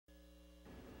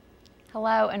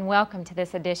Hello and welcome to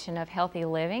this edition of Healthy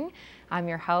Living. I'm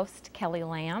your host, Kelli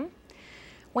Lamb.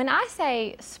 When I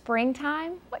say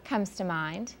springtime, what comes to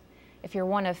mind? If you're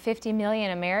one of 50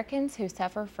 million Americans who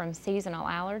suffer from seasonal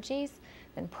allergies,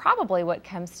 then probably what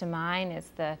comes to mind is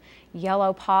the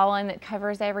yellow pollen that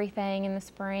covers everything in the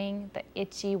spring, the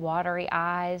itchy, watery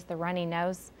eyes, the runny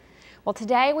nose. Well,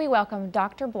 today we welcome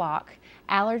Dr. Block,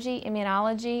 allergy,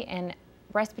 immunology, and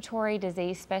respiratory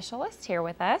disease specialist here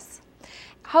with us.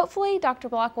 Hopefully, Dr.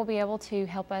 Block will be able to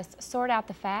help us sort out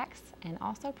the facts and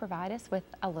also provide us with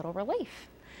a little relief.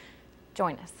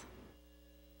 Join us.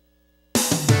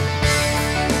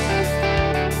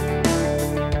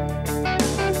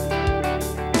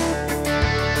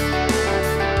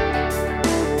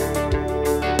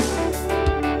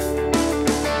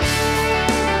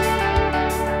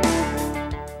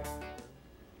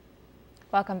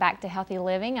 Welcome back to Healthy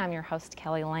Living. I'm your host,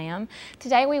 Kelli Lamb.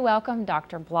 Today we welcome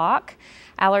Dr. Block,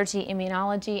 allergy,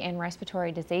 immunology, and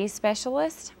respiratory disease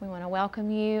specialist. We want to welcome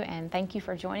you and thank you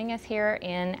for joining us here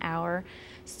in our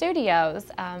studios.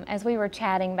 As we were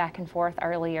chatting back and forth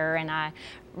earlier and I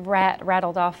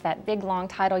rattled off that big long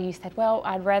title, you said, well,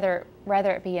 I'd rather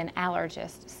it be an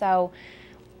allergist. So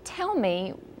tell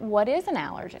me, what is an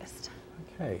allergist?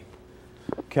 Okay.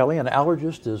 Kelli, an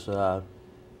allergist is a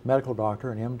medical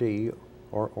doctor, an MD,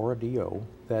 or a DO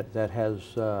that has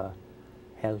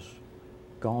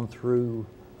gone through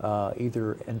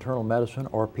either internal medicine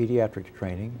or pediatrics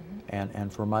training,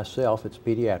 and for myself it's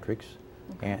pediatrics,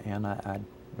 and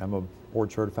I'm a board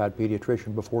certified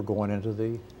pediatrician before going into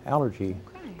the allergy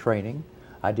training.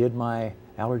 I did my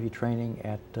allergy training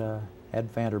at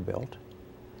Vanderbilt,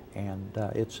 and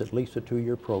it's at least a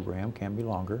 2-year program, can be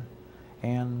longer,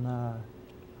 and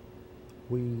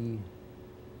we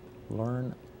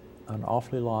learn an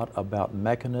awfully lot about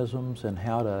mechanisms and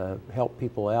how to help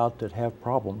people out that have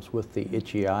problems with the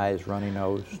itchy eyes, runny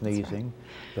nose, sneezing,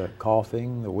 the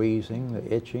coughing, the wheezing,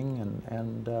 the itching,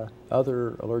 and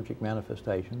other allergic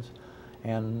manifestations.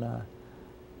 And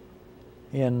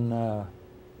in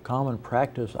common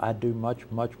practice, I do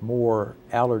much more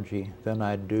allergy than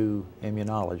I do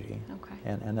immunology.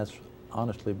 And that's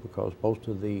honestly because most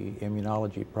of the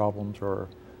immunology problems are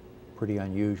pretty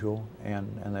unusual, and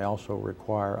they also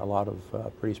require a lot of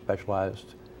pretty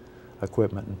specialized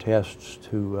equipment and tests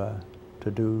to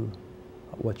do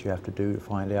what you have to do to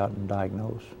find out and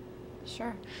diagnose.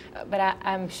 Sure, but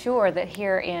I'm sure that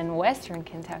here in Western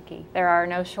Kentucky there are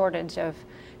no shortage of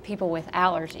people with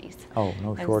allergies. Oh,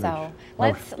 no shortage. So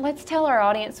let's tell our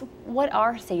audience, what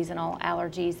are seasonal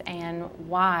allergies and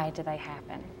why do they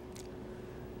happen?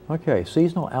 Okay,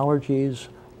 seasonal allergies,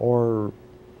 or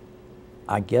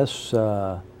I guess,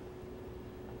 where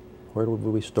would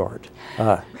we start?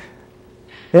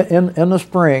 In the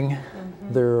spring,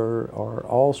 there are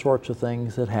all sorts of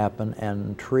things that happen,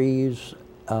 and trees,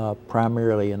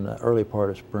 primarily in the early part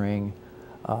of spring,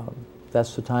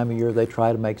 that's the time of year they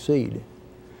try to make seed.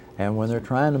 And when they're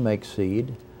trying to make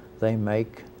seed, they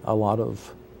make a lot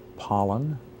of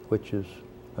pollen, which is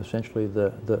essentially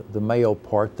the male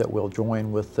part that will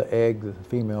join with the egg, the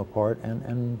female part,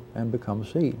 and become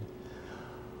seed.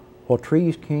 Well,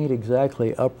 trees can't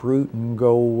exactly uproot and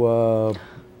go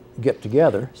get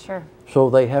together. Sure. So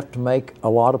they have to make a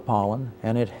lot of pollen,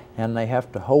 and they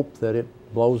have to hope that it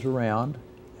blows around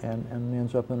and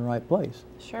ends up in the right place.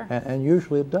 Sure. And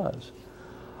usually it does.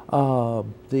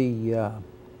 The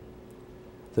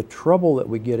trouble that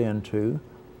we get into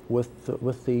with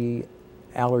the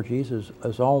allergies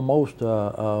is almost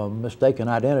a mistaken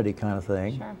identity kind of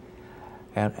thing. Sure.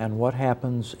 And what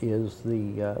happens is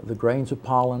the grains of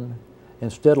pollen,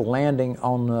 instead of landing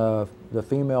on the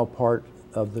female part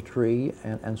of the tree,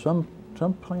 and some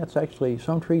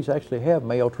trees actually have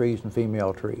male trees and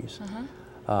female trees,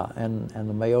 and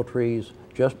the male trees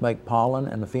just make pollen,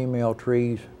 and the female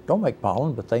trees don't make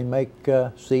pollen, but they make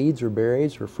seeds or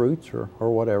berries or fruits or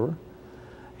whatever,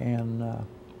 and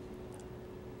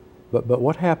But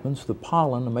what happens, the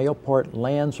pollen, the male part,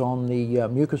 lands on the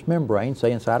mucous membrane,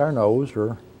 say inside our nose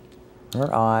or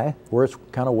our eye, where it's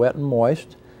kind of wet and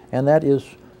moist, and that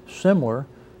is similar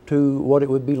to what it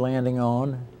would be landing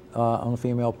on the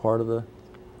female part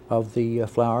of the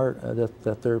flower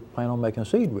that they're planning on making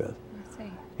seed with. I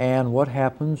see. And what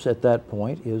happens at that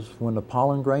point is when the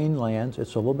pollen grain lands,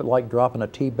 it's a little bit like dropping a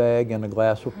tea bag in a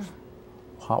glass of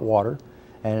hot water.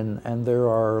 And there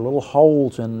are little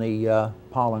holes in the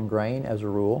pollen grain as a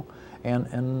rule, and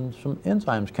some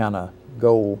enzymes kind of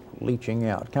go leaching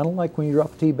out. Kind of like when you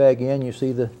drop a tea bag in, you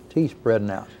see the tea spreading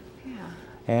out. Yeah.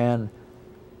 And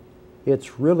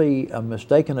it's really a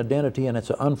mistaken identity, and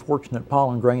it's an unfortunate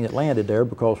pollen grain that landed there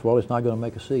because, well, it's not going to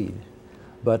make a seed.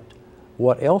 But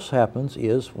what else happens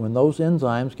is when those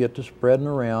enzymes get to spreading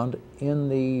around in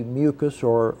the mucus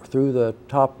or through the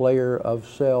top layer of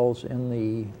cells in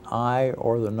the eye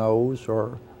or the nose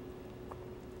or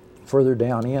further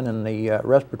down in the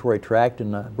respiratory tract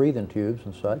and the breathing tubes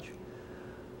and such,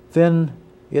 then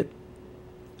it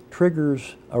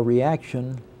triggers a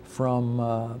reaction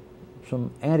from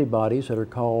some antibodies that are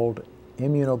called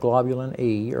immunoglobulin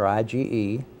E, or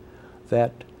IgE,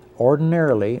 that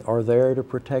ordinarily are there to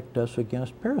protect us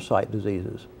against parasite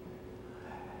diseases.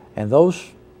 And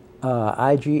those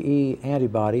IgE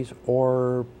antibodies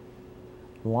are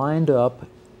lined up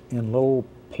in little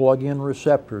plug-in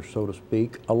receptors, so to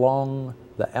speak, along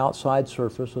the outside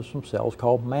surface of some cells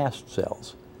called mast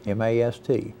cells,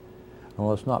 M-A-S-T.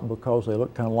 Well, it's not because they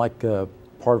look kind of like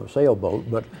part of a sailboat,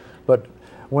 but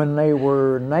when they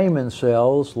were naming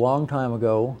cells a long time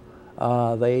ago,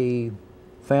 they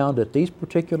found that these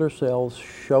particular cells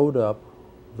showed up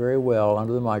very well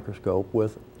under the microscope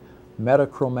with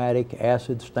metachromatic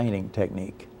acid staining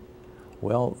technique.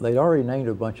 Well, they'd already named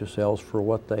a bunch of cells for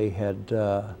what they had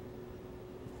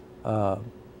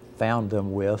found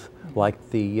them with,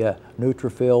 like the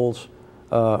neutrophils,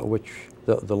 which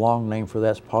the long name for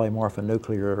that's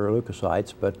polymorphonuclear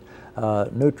leukocytes, but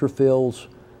neutrophils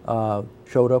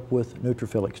showed up with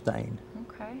neutrophilic stain.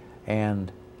 Okay.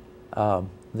 And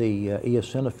the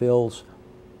eosinophils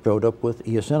showed up with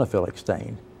eosinophilic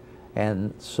stain.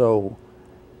 And so,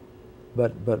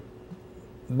 but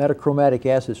metachromatic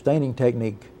acid staining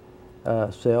technique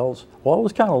cells, well, it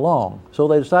was kind of long, so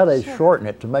they decided to shorten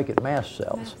it to make it mast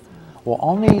cells. Well,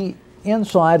 on the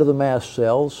inside of the mast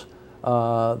cells,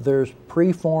 there's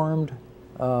preformed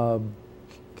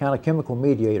kind of chemical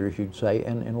mediators, you'd say,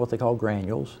 in what they call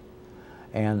granules,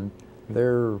 and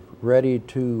they're ready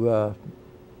to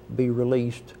be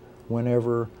released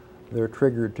whenever they're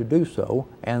triggered to do so.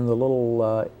 And the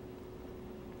little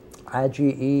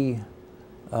IgE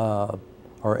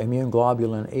or immune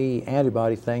globulin E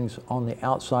antibody things on the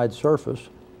outside surface,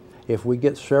 if we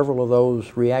get several of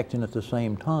those reacting at the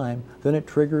same time, then it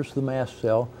triggers the mast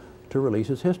cell to release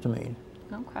its histamine.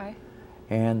 Okay.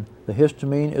 And the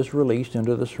histamine is released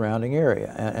into the surrounding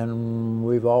area. And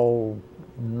we've all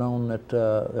known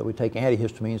that we take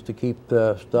antihistamines to keep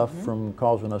the stuff from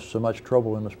causing us so much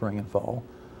trouble in the spring and fall.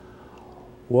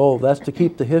 Well, that's to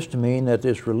keep the histamine that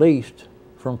is released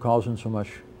from causing so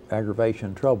much aggravation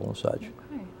and trouble and such.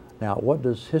 Okay. Now, what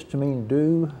does histamine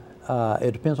do?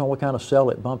 It depends on what kind of cell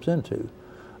it bumps into.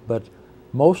 But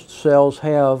most cells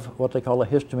have what they call a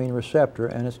histamine receptor,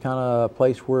 and it's kind of a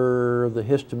place where the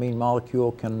histamine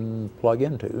molecule can plug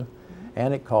into,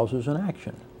 and it causes an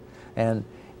action. And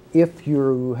if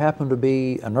you happen to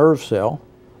be a nerve cell,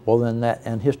 well then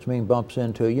and histamine bumps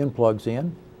into you and plugs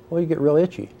in, well, you get real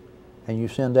itchy, and you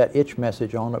send that itch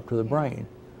message on up to the brain.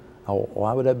 Oh,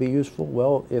 why would that be useful?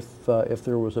 Well, if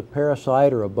there was a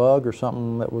parasite or a bug or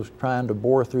something that was trying to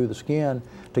bore through the skin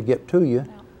to get to you,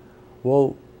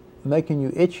 well, making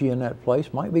you itchy in that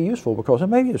place might be useful because it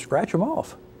may be to scratch them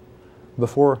off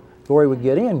before Glory would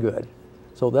get in good.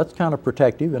 So that's kind of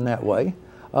protective in that way.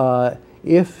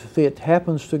 If it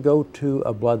happens to go to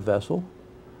a blood vessel,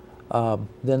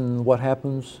 then what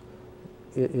happens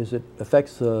is it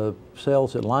affects the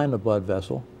cells that line the blood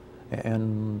vessel,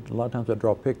 and a lot of times I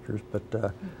draw pictures,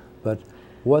 but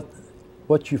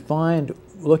what you find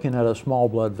looking at a small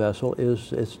blood vessel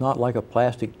is it's not like a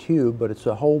plastic tube, but it's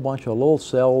a whole bunch of little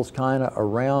cells kind of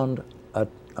around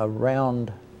a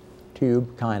round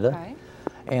tube, kind of. Okay.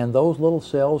 And those little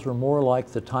cells are more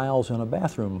like the tiles in a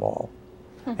bathroom wall.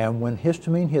 And when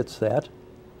histamine hits that,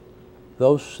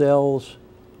 those cells,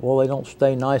 well, they don't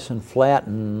stay nice and flat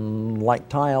and like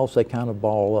tiles, they kind of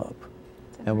ball up.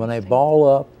 And when they ball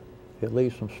up, it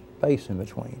leaves some space in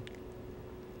between.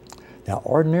 Now,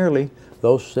 ordinarily,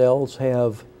 those cells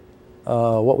have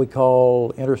what we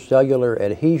call intercellular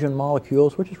adhesion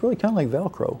molecules, which is really kind of like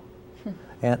Velcro.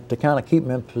 And to kind of keep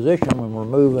them in position when we're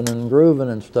moving and grooving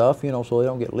and stuff, you know, so they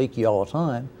don't get leaky all the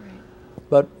time. Right.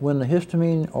 But when the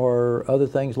histamine or other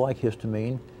things like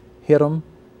histamine hit them,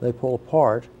 they pull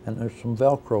apart, and there's some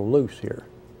Velcro loose here,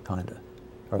 kind of,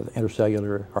 or the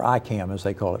intercellular, or ICAM as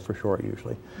they call it for short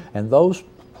usually. And those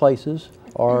places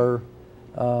are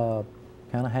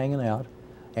kind of hanging out,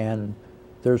 and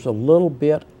there's a little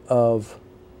bit of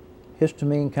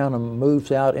histamine kind of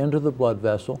moves out into the blood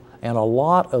vessel, and a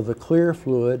lot of the clear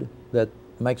fluid that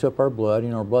makes up our blood, you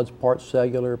know, our blood's part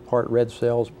cellular, part red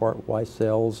cells, part white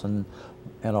cells, and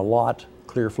a lot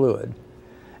clear fluid.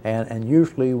 And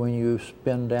usually when you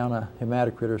spin down a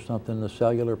hematocrit or something, the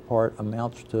cellular part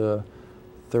amounts to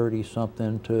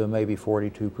 30-something to maybe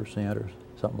 42% or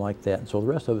something like that. And so the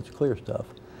rest of it's clear stuff.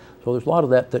 So there's a lot of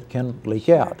that that can leak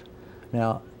out.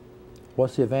 Now,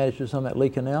 what's the advantage of some of that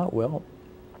leaking out? Well,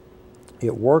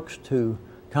 it works to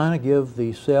kind of give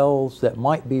the cells that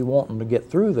might be wanting to get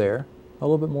through there a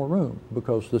little bit more room,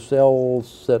 because the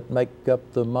cells that make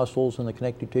up the muscles and the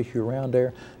connective tissue around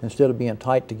there, instead of being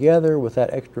tight together with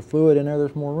that extra fluid in there,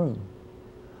 there's more room.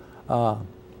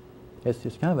 It's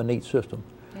just kind of a neat system.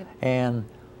 And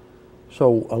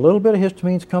so a little bit of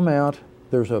histamines come out.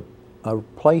 There's a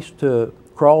place to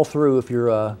crawl through if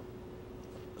you're,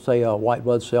 say, a white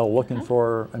blood cell looking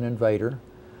for an invader.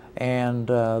 And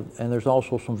there's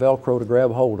also some Velcro to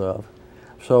grab hold of.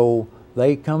 So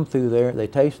they come through there, they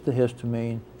taste the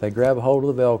histamine, they grab a hold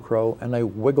of the Velcro, and they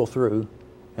wiggle through,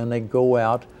 and they go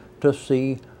out to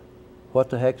see what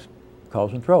the heck's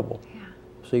causing trouble.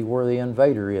 See where the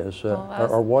invader is,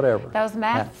 or whatever. Those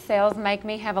mast cells make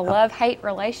me have a love-hate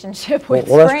relationship with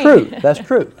spring. Well, that's true. That's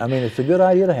true. I mean, it's a good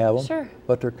idea to have them. Sure.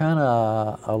 But they're kind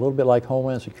of a little bit like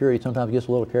Homeland Security. Sometimes gets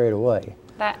a little carried away.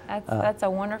 That's a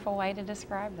wonderful way to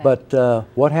describe that. But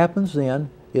what happens then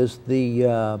is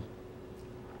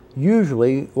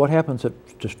usually what happens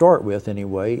to start with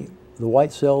anyway, the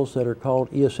white cells that are called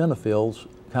eosinophils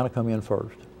kind of come in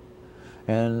first.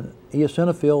 And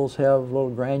eosinophils have little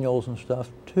granules and stuff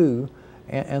too,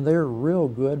 and they're real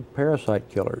good parasite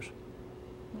killers.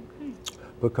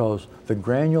 Because the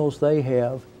granules they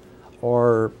have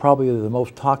are probably the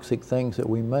most toxic things that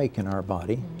we make in our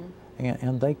body.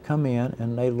 And they come in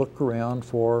and they look around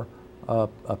for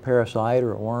a parasite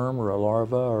or a worm or a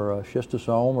larva or a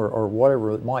schistosome or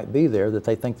whatever it might be there that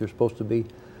they think they're supposed to be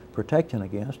protecting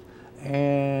against.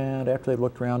 And after they've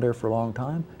looked around there for a long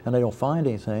time and they don't find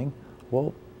anything,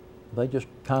 well, they just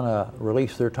kind of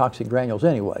release their toxic granules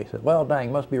anyway. So, well, dang,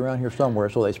 must be around here somewhere.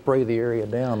 So they spray the area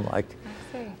down like,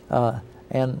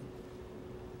 and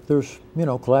there's, you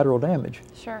know, collateral damage.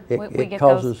 Sure, it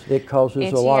causes itchy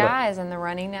a lot of eyes and the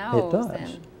runny nose. It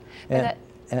does,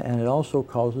 and it also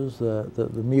causes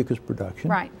the mucus production.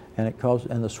 Right. And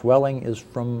and the swelling is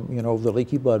from, you know, the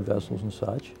leaky blood vessels and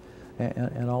such,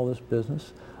 and all this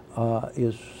business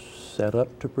is set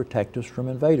up to protect us from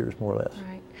invaders, more or less.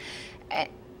 Right.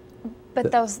 But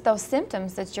those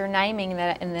symptoms that you're naming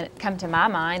and that come to my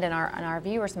mind and our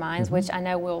viewers' minds, which I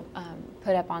know we'll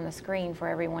put up on the screen for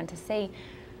everyone to see,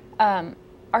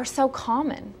 are so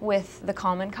common with the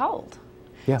common cold.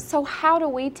 Yeah. So how do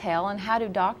we tell, and how do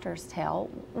doctors tell,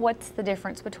 what's the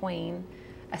difference between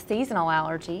a seasonal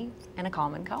allergy and a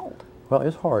common cold? Well,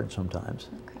 it's hard sometimes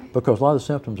because a lot of the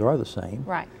symptoms are the same.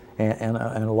 Right. And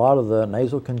a lot of the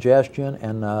nasal congestion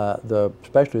and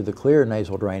especially the clear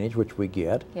nasal drainage, which we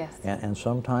get, and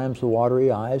sometimes the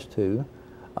watery eyes too,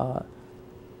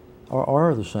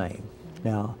 are the same.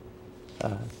 Now,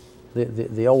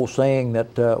 the old saying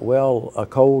that, well, a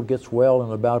cold gets well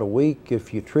in about a week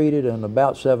if you treat it, and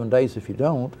about 7 days if you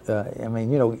don't. I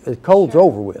mean, you know, a cold's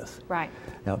over with. Right.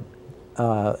 Now,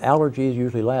 allergies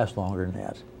usually last longer than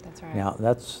that. That's right. Now,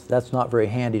 that's not very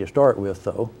handy to start with,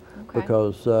 though.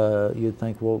 Because you'd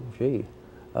think, well, gee,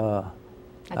 I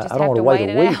don't want to wait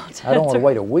a week. I don't want to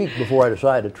wait a week before I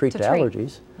decide to treat the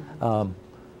allergies.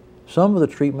 Some of the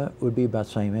treatment would be about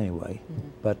the same anyway.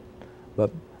 But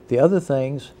the other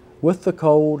things, with the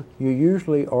cold, you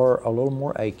usually are a little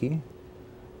more achy.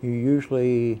 You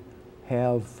usually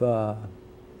have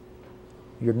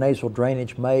your nasal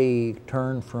drainage may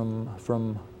turn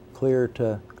from clear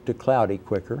to cloudy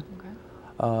quicker.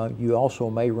 You also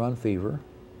may run fever.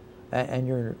 And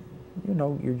you're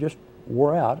just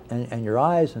wore out, and your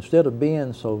eyes, instead of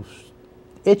being so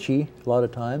itchy a lot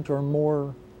of times, are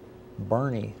more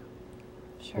burny,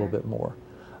 a little bit more.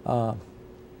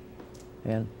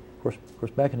 And of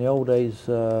course, back in the old days,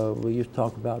 we used to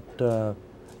talk about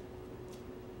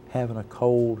having a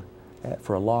cold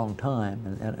for a long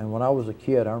time. And when I was a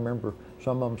kid, I remember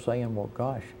some of them saying, "Well,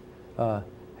 gosh,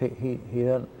 he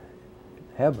doesn't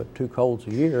have but 2 colds a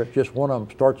year. It's just one of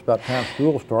them starts about the time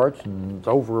school starts and it's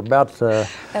over about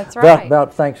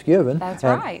about Thanksgiving. That's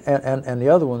right. And the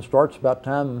other one starts about the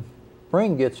time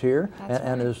spring gets here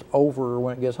and is over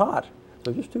when it gets hot.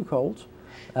 So just 2 colds.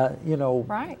 You know.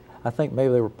 Right. I think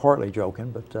maybe they were partly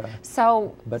joking, but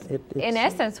in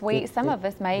essence, some of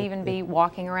us may even be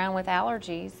walking around with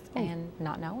allergies and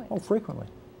not know it. Oh, frequently.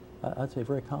 I'd say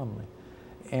very commonly.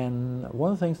 And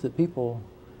one of the things that people,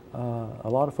 a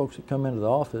lot of folks that come into the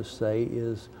office say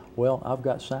is, well, I've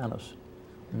got sinus.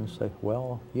 And you say,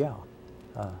 well, yeah,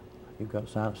 you've got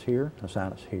sinus here, a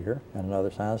sinus here, and another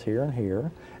sinus here and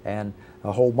here, and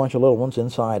a whole bunch of little ones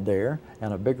inside there,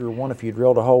 and a bigger one if you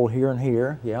drilled a hole here and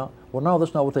here. Yeah. Well, no,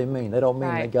 that's not what they mean. They don't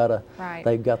mean they've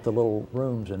got the little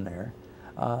rooms in there.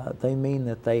 They mean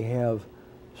that they have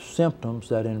symptoms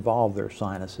that involve their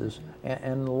sinuses,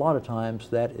 and a lot of times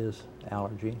that is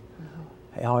allergy.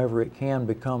 However, it can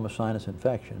become a sinus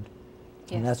infection.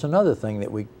 Yes. And that's another thing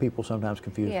that people sometimes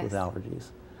confuse Yes. with allergies.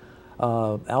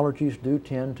 Allergies do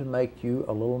tend to make you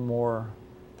a little more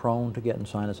prone to getting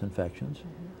sinus infections.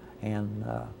 And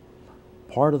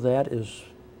part of that is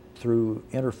through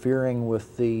interfering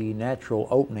with the natural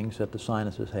openings that the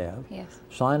sinuses have. Yes.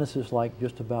 Sinuses, like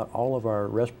just about all of our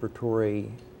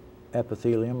respiratory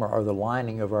epithelium, or the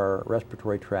lining of our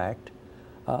respiratory tract,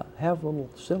 have little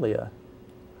cilia.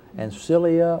 And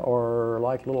cilia are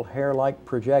like little hair-like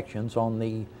projections on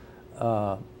the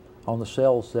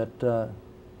cells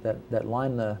that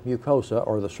line the mucosa,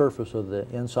 or the surface of the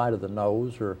inside of the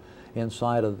nose, or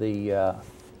inside of the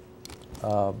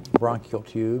bronchial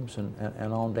tubes,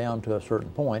 and on down to a certain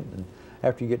point. And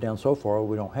after you get down so far,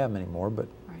 we don't have them anymore, but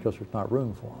because there's not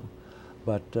room for them.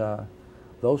 But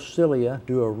those cilia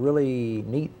do a really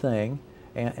neat thing,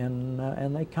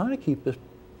 and they kind of keep this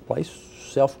place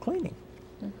self-cleaning.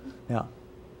 Now,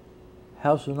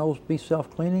 how's the nose be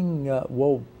self-cleaning?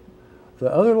 Well,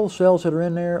 the other little cells that are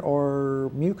in there are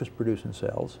mucus-producing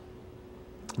cells.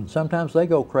 And sometimes they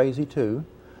go crazy too.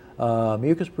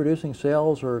 Mucus-producing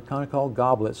cells are kind of called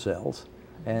goblet cells.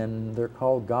 And they're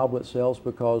called goblet cells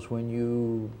because when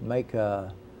you make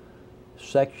a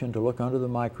section to look under the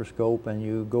microscope and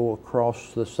you go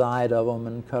across the side of them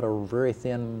and cut a very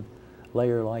thin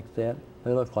layer like that,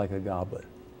 they look like a goblet.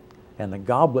 And the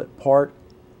goblet part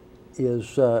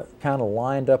is kind of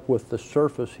lined up with the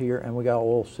surface here, and we got a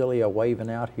little cilia waving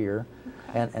out here.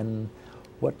 And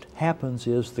what happens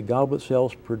is the goblet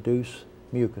cells produce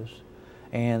mucus,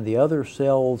 and the other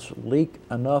cells leak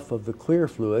enough of the clear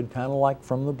fluid, kind of like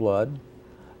from the blood,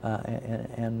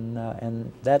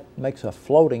 and that makes a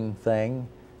floating thing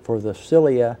for the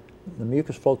cilia. The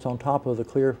mucus floats on top of the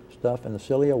clear stuff, and the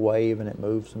cilia wave, and it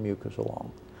moves the mucus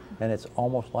along. And it's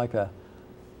almost like a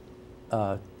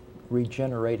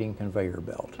regenerating conveyor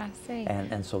belt. I see.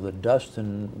 And so the dust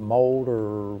and mold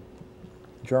or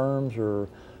germs or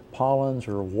pollens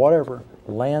or whatever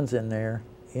lands in there,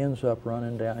 ends up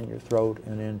running down your throat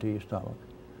and into your stomach.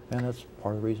 And that's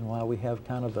part of the reason why we have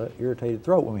kind of an irritated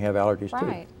throat when we have allergies too.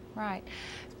 Right, right.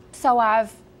 So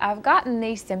I've gotten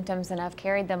these symptoms and I've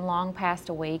carried them long past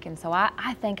a week, and so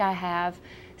I think I have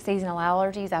seasonal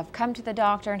allergies. I've come to the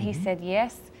doctor and he said,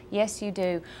 yes, you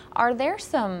do. Are there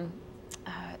some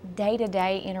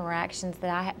day-to-day interactions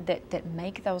that that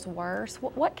make those worse?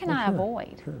 What can I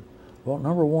avoid? Sure. Well,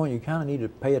 number one, you kind of need to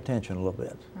pay attention a little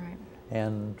bit. Right.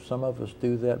 And some of us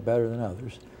do that better than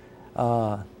others.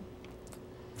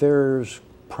 There's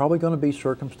probably going to be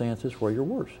circumstances where you're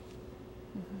worse.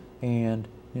 And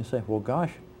you say, well,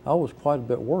 gosh, I was quite a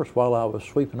bit worse while I was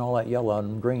sweeping all that yellow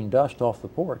and green dust off the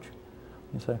porch.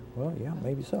 You say, well, yeah,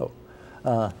 maybe so.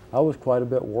 I was quite a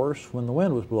bit worse when the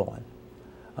wind was blowing.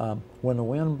 When the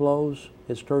wind blows,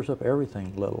 it stirs up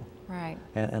everything a little. Right.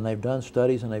 And they've done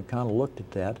studies and they've kind of looked at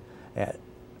that.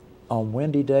 On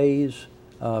windy days,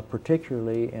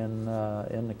 particularly in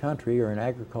the country or in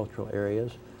agricultural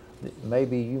areas,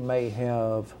 maybe you may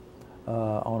have,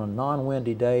 on a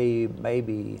non-windy day,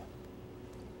 maybe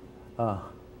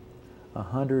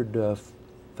 100,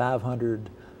 500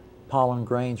 pollen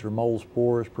grains or mold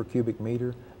spores per cubic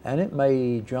meter, and it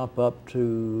may jump up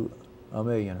to 1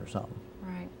 million or something.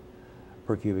 Right.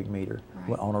 Per cubic meter.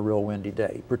 Right. On a real windy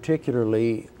day,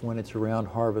 particularly when it's around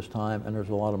harvest time and there's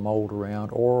a lot of mold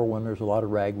around, or when there's a lot of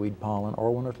ragweed pollen,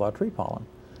 or when there's a lot of tree pollen.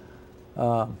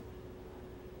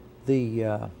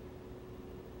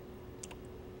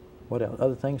 What else?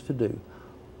 Other things to do.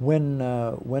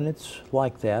 When it's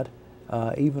like that,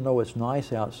 even though it's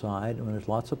nice outside, when there's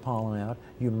lots of pollen out,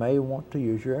 you may want to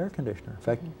use your air conditioner. In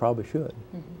fact, you probably should.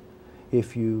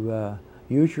 If you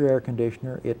use your air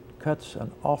conditioner, it cuts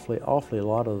an awfully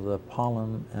lot of the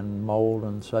pollen and mold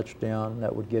and such down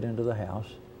that would get into the house.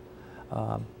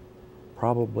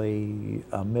 Probably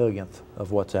 1/1,000,000th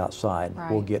of what's outside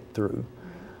will get through.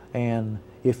 And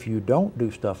if you don't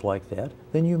do stuff like that,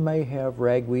 then you may have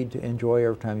ragweed to enjoy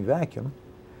every time you vacuum.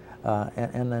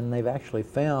 And then they've actually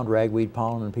found ragweed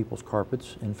pollen in people's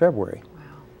carpets in February.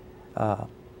 Wow.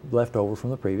 Left over from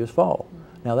the previous fall.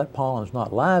 Now that pollen's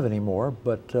not live anymore,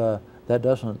 but that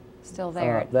doesn't still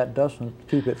there. That doesn't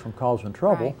keep it from causing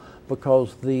trouble,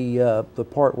 because the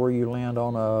part where you land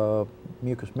on a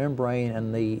mucous membrane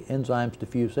and the enzymes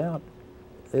diffuse out,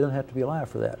 they don't have to be alive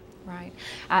for that. Right.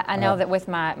 I know that with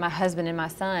my husband and my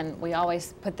son, we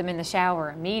always put them in the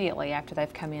shower immediately after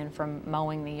they've come in from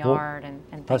mowing the yard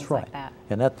and things like that.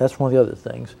 And that's one of the other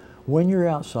things. When you're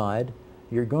outside,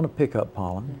 you're going to pick up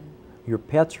pollen. Your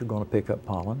pets are going to pick up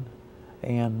pollen.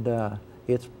 And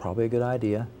it's probably a good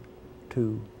idea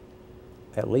to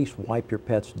at least wipe your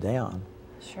pets down.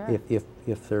 Sure.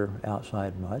 If they're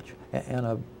outside much. And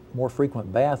a more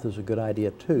frequent bath is a good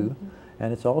idea too.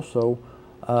 And it's also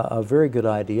a very good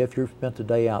idea if you've spent the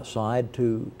day outside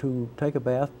to take a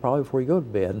bath probably before you go to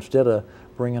bed, instead of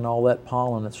bringing all that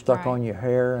pollen that's stuck on your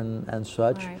hair and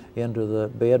such into the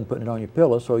bed and putting it on your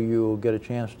pillow, so you'll get a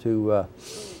chance to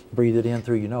breathe it in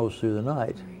through your nose through the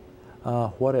night.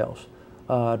 What else?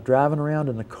 Driving around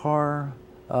in the car,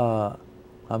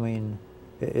 I mean,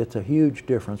 it's a huge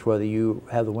difference whether you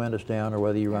have the windows down or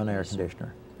whether you run air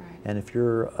conditioner. And if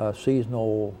you're a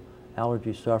seasonal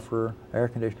allergy sufferer, air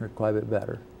conditioner is quite a bit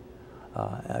better.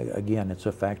 Again, it's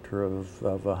a factor of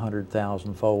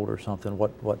 100,000-fold or something,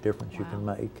 what difference you can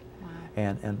make.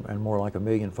 And more like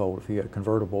 1,000,000-fold if you get a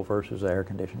convertible versus an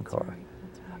air-conditioned car.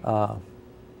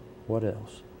 What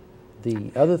else?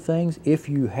 The other things, if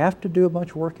you have to do a bunch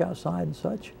of work outside and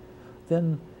such,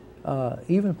 then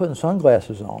even putting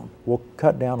sunglasses on will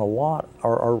cut down a lot,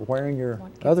 or wearing your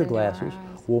other glasses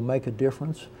will make a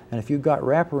difference. And if you've got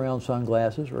wraparound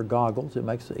sunglasses or goggles, it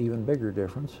makes an even bigger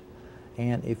difference.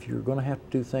 And if you're going to have to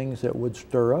do things that would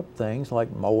stir up things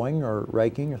like mowing or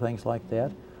raking or things like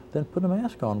that, then putting a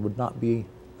mask on would not be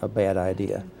a bad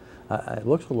idea. It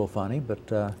looks a little funny, but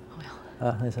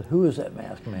they said, "Who is that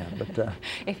mask man?" But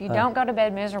if you don't go to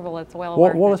bed miserable, it's well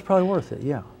worth it. Well, it's probably worth it,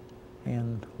 yeah.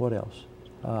 And what else?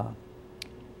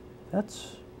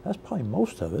 That's probably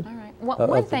most of it. All right.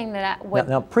 One thing that I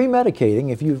now pre-medicating,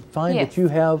 if you find that you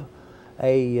have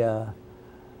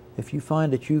if you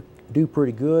find that you do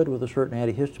pretty good with a certain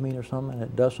antihistamine or something, and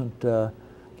it doesn't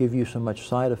give you so much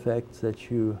side effects that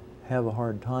you have a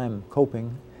hard time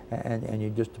coping, and you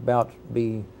just about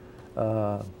be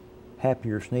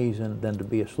happier sneezing than to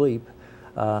be asleep,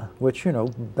 which, you know,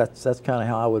 that's kind of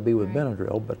how I would be with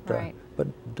Benadryl, but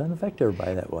it doesn't affect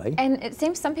everybody that way. And it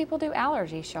seems some people do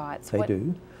allergy shots. They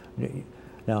do.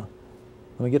 Now,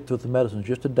 let me get to the medicines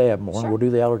just a dab more, and we'll do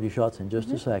the allergy shots in just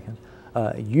a second.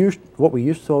 What we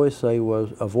used to always say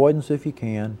was avoidance if you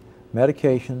can,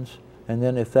 medications, and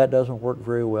then if that doesn't work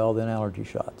very well, then allergy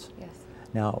shots. Yes.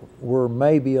 Now, we're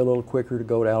maybe a little quicker to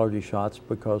go to allergy shots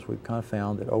because we've kind of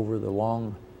found that over the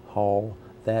long haul,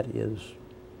 that is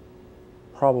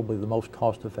probably the most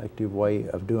cost-effective way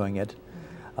of doing it.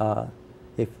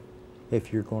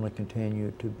 If you're going to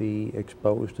continue to be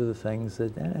exposed to the things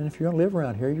that, and if you're going to live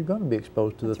around here, you're going to be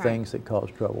exposed to the things that cause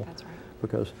trouble. That's right.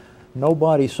 Because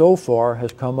nobody so far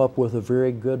has come up with a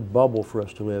very good bubble for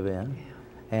us to live in.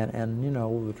 And you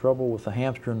know, the trouble with the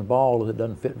hamster and the ball is it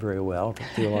doesn't fit very well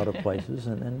to a lot of places,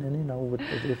 and you know,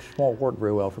 it won't work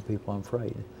very well for people, I'm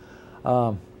afraid.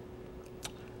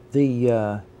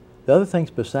 The other things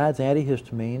besides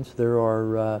antihistamines, there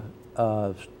are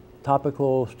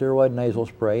topical steroid nasal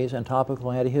sprays and topical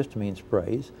antihistamine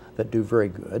sprays that do very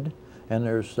good. And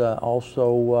there's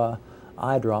also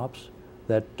eye drops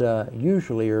that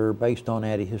usually are based on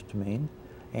antihistamine.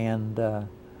 And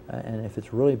if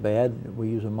it's really bad, we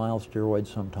use a mild steroid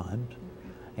sometimes.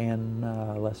 And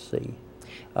let's see.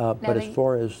 But as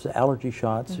far as allergy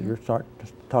shots, you're starting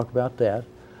to talk about that.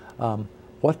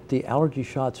 What the allergy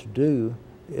shots do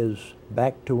is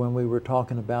back to when we were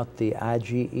talking about the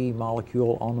IgE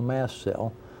molecule on the mast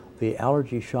cell. The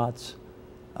allergy shots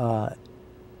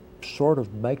sort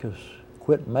of make us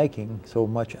quit making so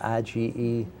much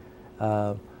IgE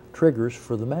triggers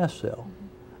for the mast cell.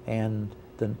 And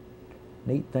the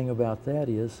neat thing about that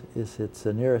is it's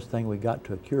the nearest thing we got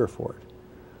to a cure for it.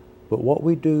 But what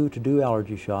we do to do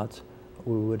allergy shots,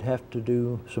 we would have to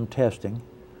do some testing,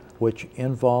 which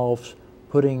involves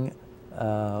putting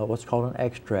what's called an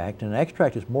extract. And an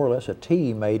extract is more or less a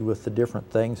tea made with the different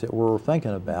things that we're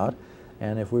thinking about.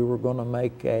 And if we were going to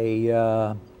make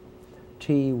a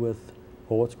tea with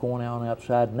what's going on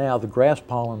outside now, the grass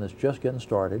pollen is just getting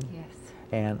started. Yes.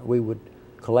 And we would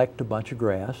collect a bunch of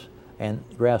grass and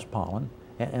grass pollen.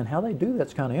 And how they do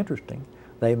that's kind of interesting.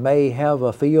 They may have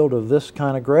a field of this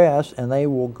kind of grass, and they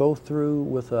will go through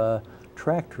with a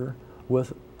tractor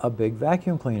with a big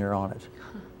vacuum cleaner on it.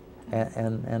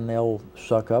 And they'll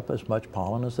suck up as much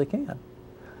pollen as they can.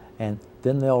 And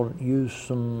then they'll use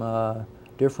some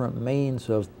different means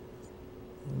of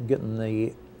getting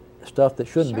the stuff that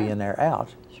shouldn't be in there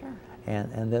out.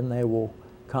 And then they will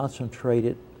concentrate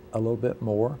it a little bit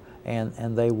more,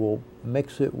 and they will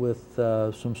mix it with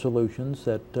some solutions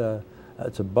that,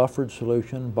 it's a buffered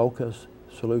solution. Bocas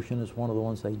solution is one of the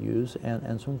ones they use,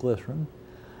 and some glycerin.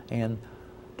 And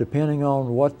depending on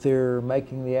what they're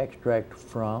making the extract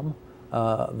from,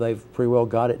 they've pretty well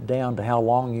got it down to how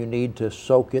long you need to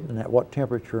soak it and at what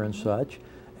temperature and such.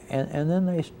 And then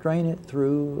they strain it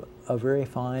through a very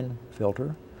fine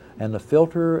filter. And the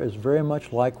filter is very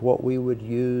much like what we would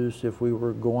use if we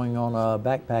were going on a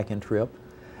backpacking trip,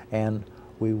 and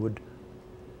we would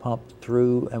pump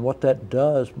through, and what that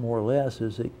does more or less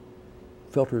is it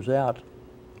filters out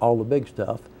all the big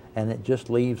stuff, and it just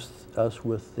leaves us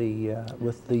with the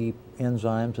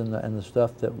enzymes and the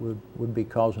stuff that would be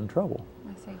causing trouble.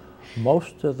 I see.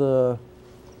 Most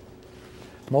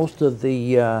of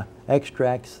the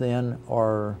extracts then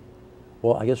are,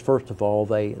 well, I guess first of all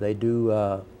they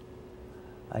do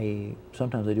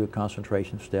sometimes they do a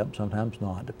concentration step, sometimes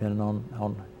not, depending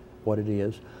on what it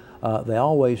is. They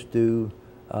always do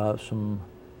some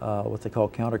what they call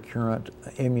countercurrent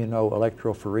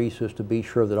immunoelectrophoresis to be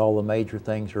sure that all the major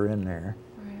things are in there.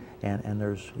 Right. And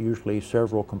there's usually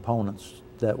several components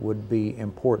that would be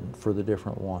important for the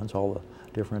different ones, all the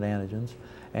different antigens.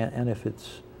 And if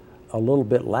it's a little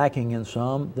bit lacking in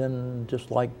some, then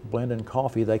just like blending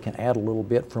coffee, they can add a little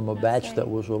bit from a batch that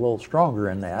was a little stronger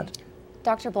in that.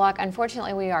 Dr. Block,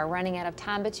 unfortunately we are running out of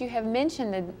time, but you have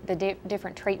mentioned the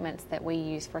different treatments that we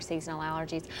use for seasonal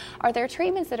allergies. Are there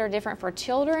treatments that are different for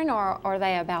children, or are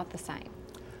they about the same?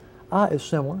 It's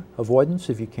similar. Avoidance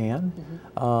if you can.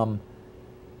 Mm-hmm.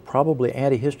 Probably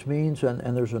antihistamines,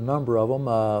 and there's a number of them.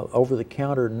 Over the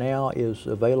counter now is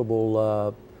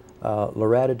available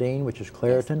loratadine, which is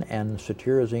Claritin, yes, and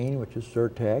cetirizine, which is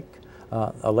Zyrtec.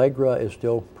 Allegra is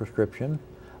still prescription.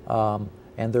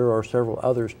 And there are several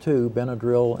others too,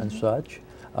 Benadryl and such.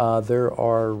 There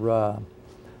are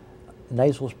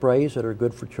nasal sprays that are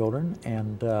good for children,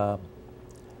 and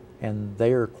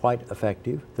they are quite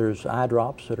effective. There's eye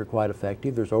drops that are quite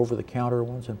effective. There's over-the-counter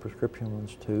ones and prescription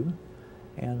ones too.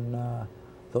 And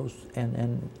those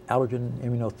and allergen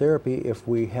immunotherapy, if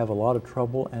we have a lot of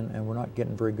trouble and we're not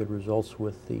getting very good results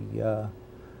with the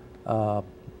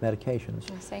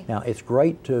medications. I see. Now, it's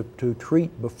great to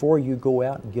treat before you go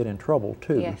out and get in trouble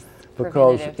too. Yes,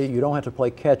 because you don't have to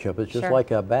play catch up. It's just sure, like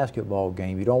a basketball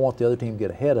game. You don't want the other team to get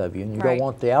ahead of you, and you don't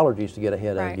want the allergies to get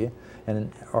ahead of you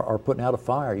and are putting out a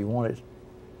fire. You want it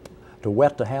to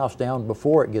wet the house down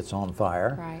before it gets on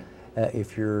fire. Right.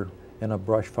 If you're in a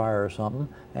brush fire or something,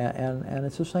 and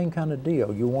it's the same kind of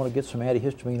deal. You want to get some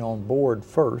antihistamine on board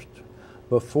first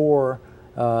before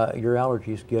your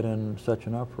allergies get in such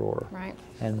an uproar. Right.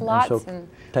 And so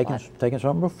taking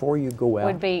something before you go out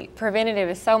would be preventative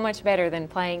is so much better than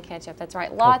playing catch up. That's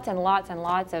right. Lots and lots and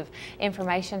lots of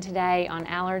information today on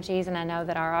allergies, and I know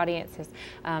that our audience is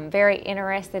very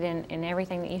interested in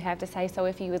everything that you have to say. So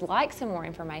if you would like some more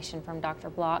information from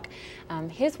Dr. Block,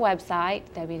 his website,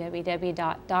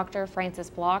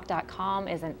 www.drfrancisblock.com,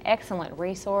 is an excellent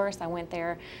resource. I went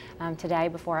there today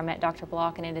before I met Dr.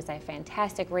 Block, and it is a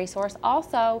fantastic resource.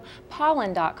 Also,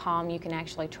 pollen.com, you can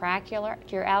actually track your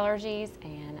allergies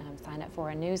and sign up for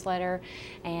a newsletter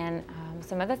and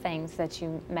some other things that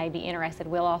you may be interested.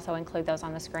 We'll also include those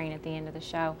on the screen at the end of the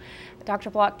show. Dr.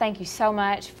 Block, thank you so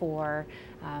much for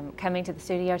coming to the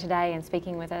studio today and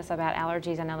speaking with us about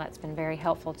allergies. I know that's been very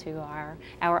helpful to our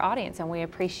audience, and we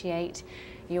appreciate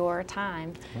your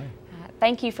time. Right.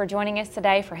 Thank you for joining us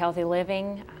today for Healthy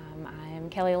Living. I am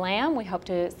Kelli Lamb. We hope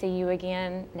to see you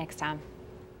again next time.